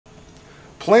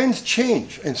plans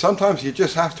change, and sometimes you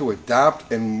just have to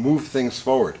adapt and move things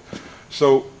forward.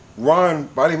 So Ron,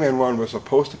 Bodyman Ron, was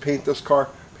supposed to paint this car.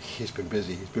 He's been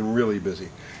busy. He's been really busy.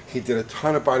 He did a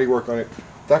ton of body work on it.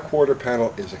 That quarter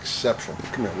panel is exceptional.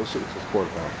 Come here, let's look at this quarter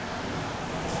panel.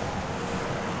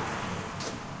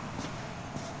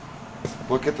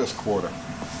 Look at this quarter.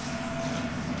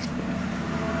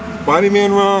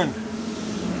 Bodyman Ron.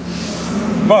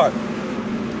 But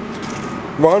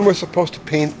Ron was supposed to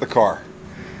paint the car.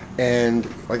 And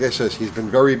like I said, he's been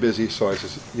very busy, so I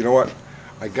said, you know what?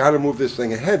 I got to move this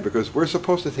thing ahead because we're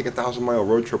supposed to take a 1,000-mile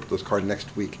road trip with this car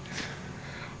next week.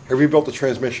 I rebuilt the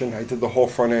transmission. I did the whole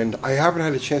front end. I haven't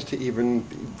had a chance to even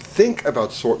think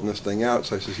about sorting this thing out.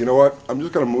 So I says, you know what? I'm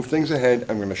just going to move things ahead.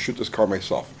 I'm going to shoot this car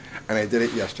myself. And I did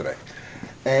it yesterday.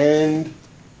 And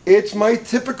it's my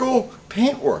typical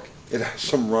paint work. It has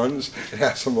some runs. It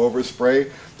has some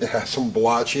overspray. It has some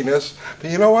blotchiness.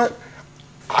 But you know what?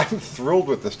 I'm thrilled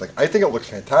with this thing. I think it looks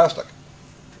fantastic.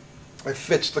 It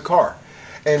fits the car.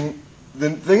 And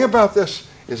the thing about this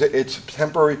is that it's a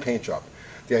temporary paint job.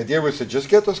 The idea was to just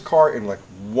get this car in like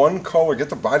one color, get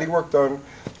the body work done,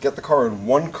 get the car in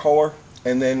one color,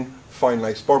 and then find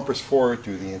nice bumpers for it,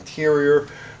 do the interior,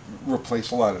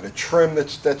 replace a lot of the trim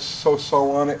that's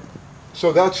so on it.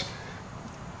 So that's,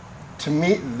 to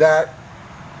meet that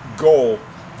goal,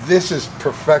 this is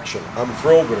perfection. I'm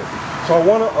thrilled with it. So I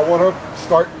wanna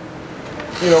start,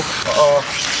 you know,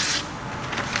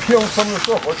 peeling some of this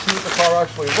off. Let's see what the car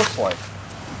actually looks like.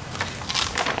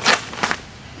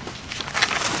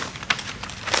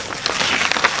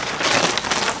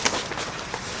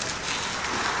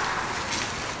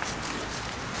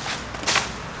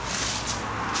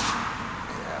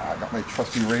 Yeah, I got my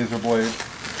trusty razor blade.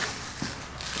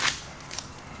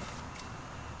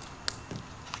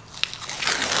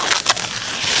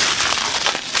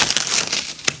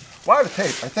 A lot of tape.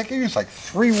 I think I used like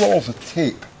 3 rolls of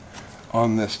tape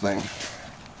on this thing.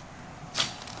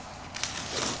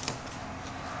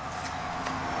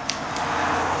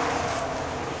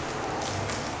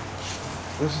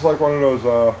 This is like one of those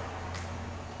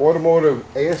automotive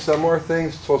ASMR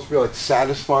things. It's supposed to be like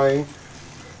satisfying.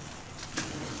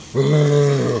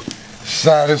 Ugh,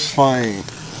 satisfying.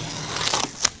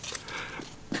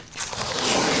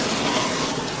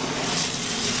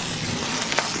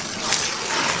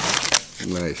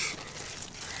 Nice.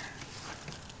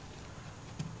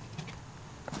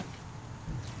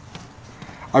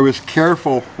 I was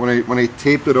careful when I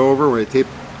taped it over, when I taped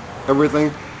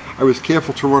everything, I was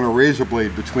careful to run a razor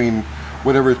blade between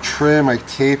whatever trim I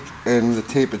taped and the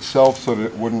tape itself so that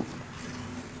it wouldn't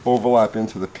overlap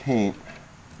into the paint.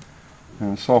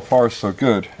 And so far so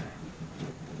good.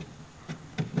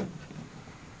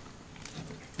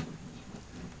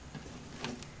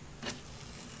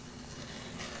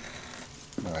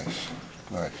 Nice,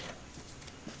 nice.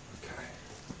 Okay.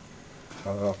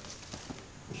 Let's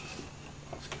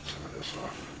get some of this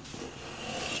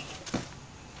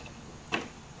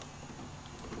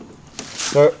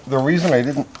off. The reason I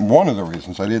didn't, one of the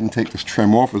reasons I didn't take this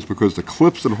trim off is because the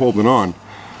clips that hold it on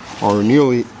are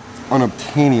nearly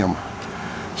unobtainium.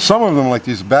 Some of them, like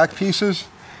these back pieces,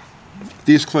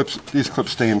 these clips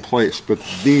stay in place, but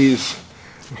these,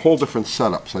 a whole different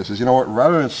setup. So I says, you know what,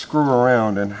 rather than screw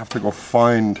around and have to go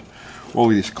find all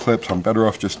these clips, I'm better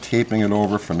off just taping it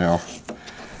over for now.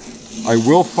 I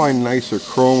will find nicer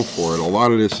chrome for it. A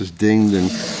lot of this is dinged and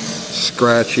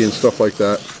scratchy and stuff like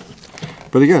that.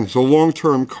 But again, it's a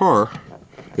long-term car.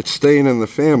 It's staying in the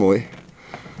family.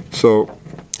 So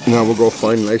now we'll go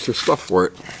find nicer stuff for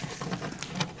it.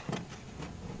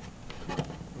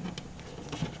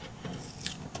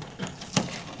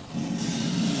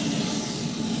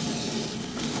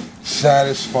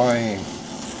 Satisfying.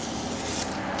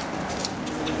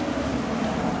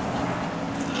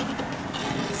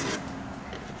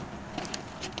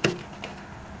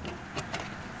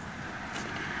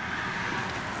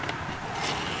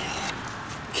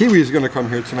 Kiwi's going to come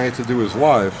here tonight to do his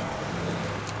live.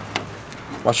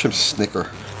 Watch him snicker.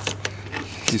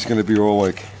 He's going to be all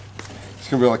like, he's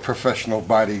going to be like professional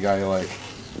body guy like,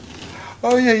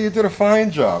 oh yeah, you did a fine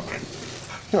job.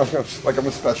 You know, like I'm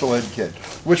a special ed kid.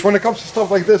 Which when it comes to stuff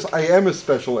like this, I am a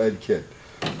special ed kid.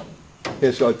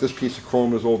 It's like this piece of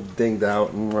chrome is all dinged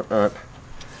out and whatnot.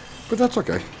 But that's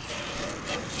okay.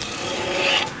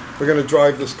 We're going to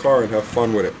drive this car and have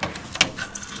fun with it.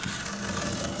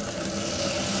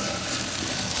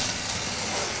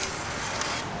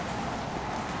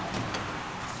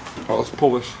 Oh, let's pull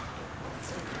this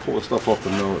stuff off the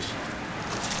nose.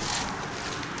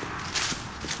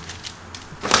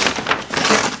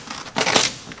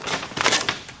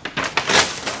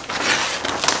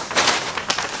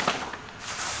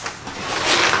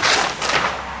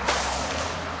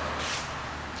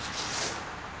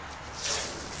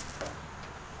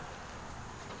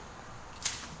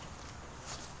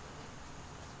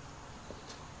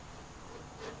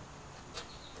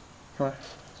 Come on.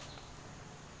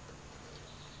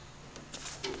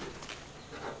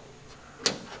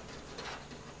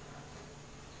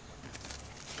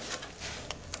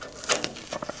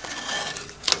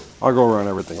 I'll go around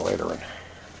everything later and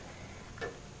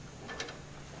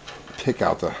pick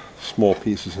out the small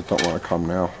pieces that don't want to come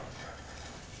now.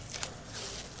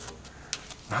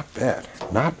 Not bad.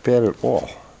 Not bad at all.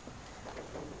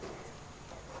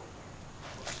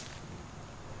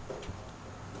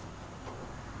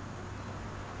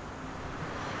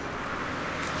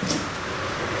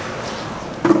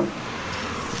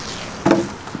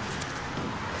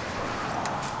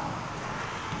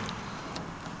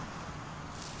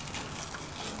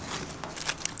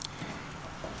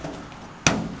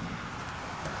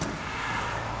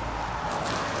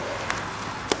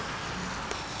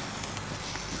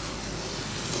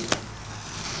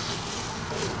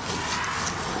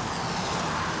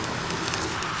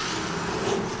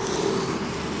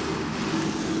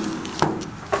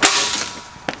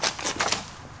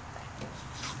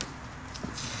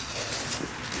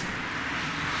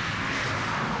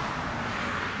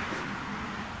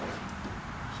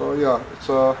 So yeah,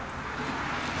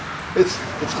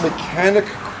 it's mechanic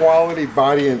quality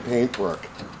body and paint work.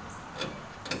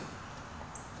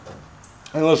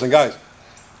 And listen, guys,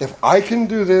 if I can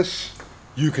do this,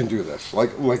 you can do this.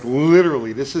 Like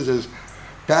literally, this is as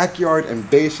backyard and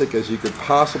basic as you could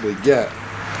possibly get,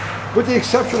 with the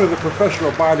exception of the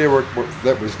professional body work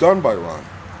that was done by Ron.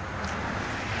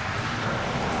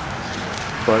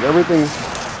 But everything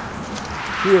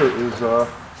here is,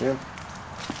 yeah.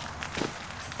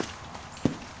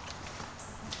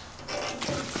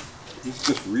 It's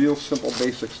just real simple,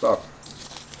 basic stuff.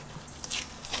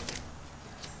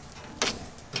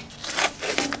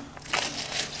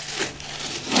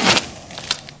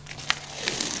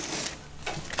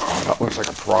 Oh, that looks like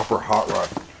a proper hot rod.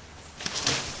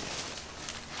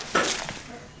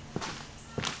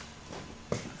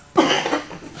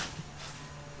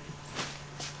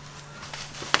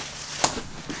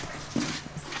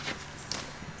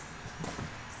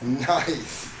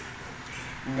 Nice.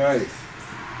 Nice.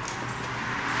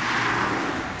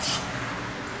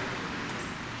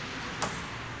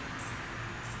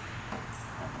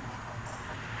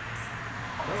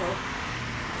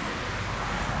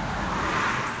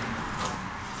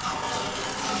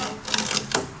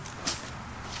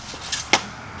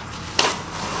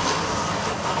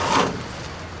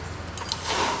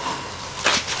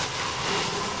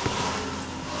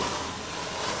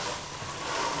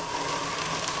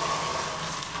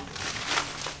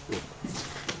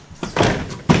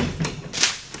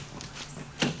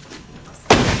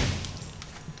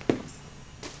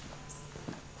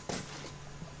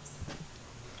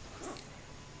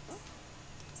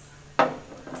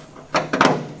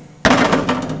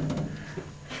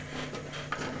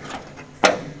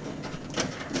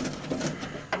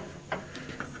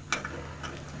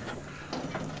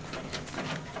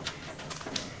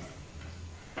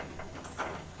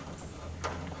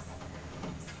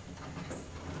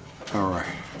 All right.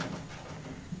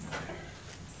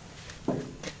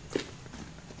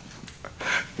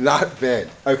 Not bad.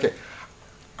 Okay,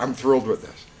 I'm thrilled with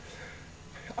this.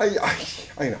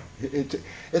 I know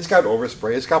it's got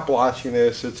overspray, it's got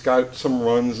blotchiness, it's got some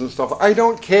runs and stuff. I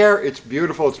don't care. It's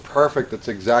beautiful. It's perfect. It's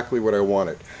exactly what I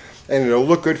wanted, and it'll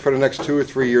look good for the next 2 or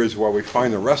 3 years while we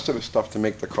find the rest of the stuff to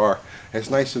make the car as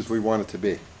nice as we want it to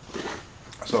be.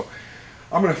 So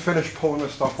I'm going to finish pulling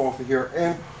this stuff off of here.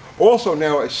 And also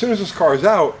now, as soon as this car is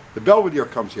out, the Belvedere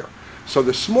comes here. So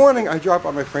this morning I dropped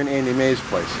by my friend Andy May's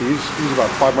place. He's about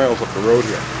 5 miles up the road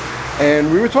here.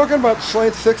 And we were talking about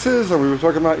slant sixes, and we were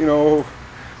talking about, you know,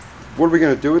 what are we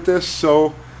going to do with this?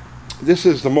 So this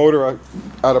is the motor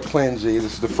out of Plan Z.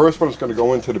 This is the first one that's going to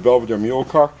go into the Belvedere mule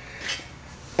car.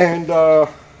 And I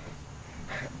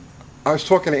was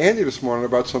talking to Andy this morning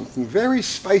about something very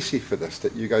spicy for this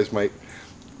that you guys might,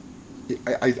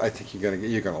 I think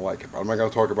you're gonna like it, but I'm not gonna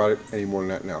talk about it any more than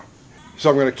that now. So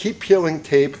I'm gonna keep peeling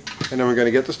tape, and then we're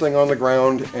gonna get this thing on the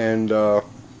ground and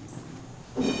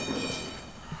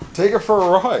take it for a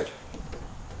ride.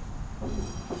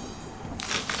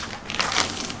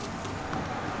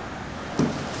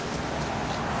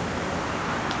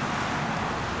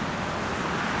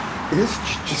 It's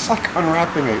just like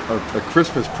unwrapping a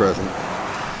Christmas present.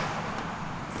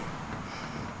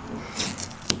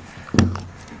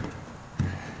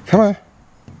 Come on.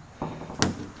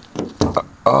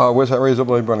 Where's that razor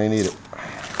blade when I need it?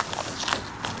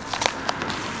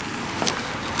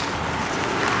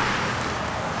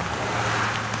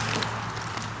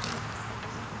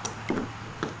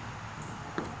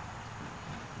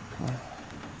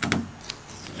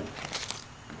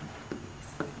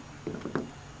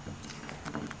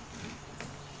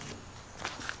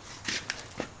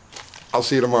 I'll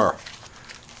see you tomorrow.